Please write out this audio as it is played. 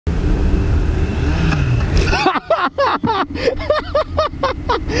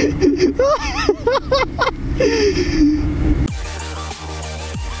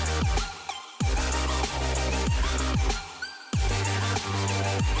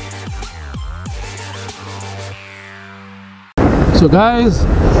So guys,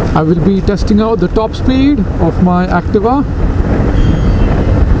 I will be testing out the top speed of my Activa.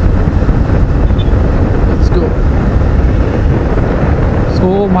 Let's go.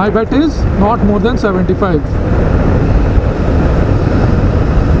 So my bet is not more than 75.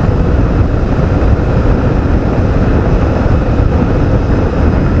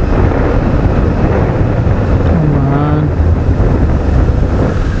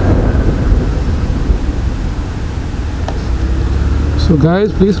 So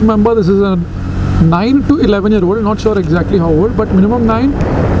guys, please remember this is a 9 to 11 year old, not sure exactly how old, but minimum 9,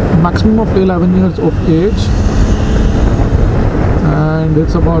 maximum of 11 years of age, and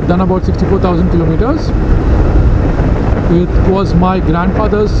it's done about 64,000 kilometers. It was my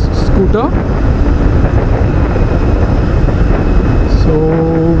grandfather's scooter, so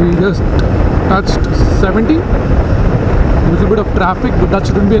we just touched 70. A little bit of traffic, but that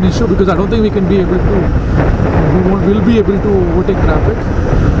shouldn't be an issue because I don't think we can be able to. We'll be able to overtake traffic.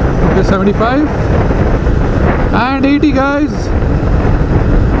 Okay, 75 and 80, guys.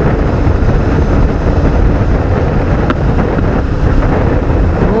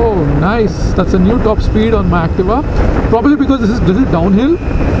 Oh, nice. That's a new top speed on my Activa. Probably because this is little downhill.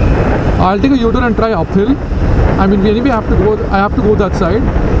 I'll take a U-turn and try uphill. I mean, we anyway have to go. I have to go that side.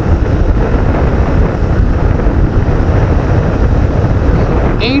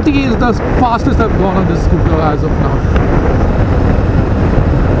 80 is the fastest I've gone on this scooter as of now.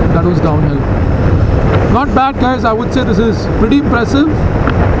 That was downhill. Not bad, guys. I would say this is pretty impressive.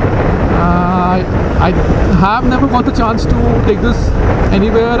 I have never got the chance to take this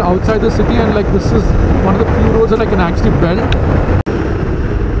anywhere outside the city, and like this is one of the few roads that I can actually belt.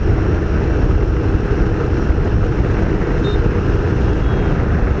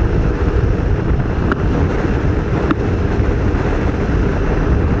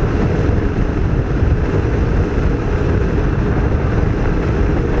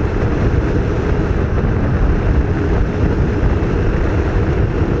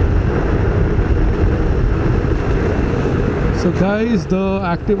 So guys, the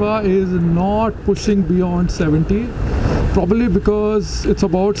Activa is not pushing beyond 70, probably because it's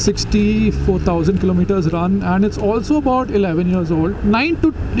about 64,000 kilometers run, and it's also about 11 years old, 9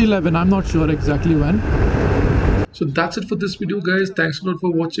 to 11, I'm not sure exactly when. So that's it for this video, guys. Thanks a lot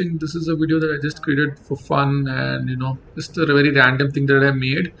for watching. This is a video that I just created for fun, and just a very random thing that I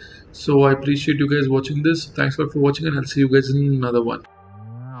made. So I appreciate you guys watching this. Thanks a lot for watching, and I'll see you guys in another one.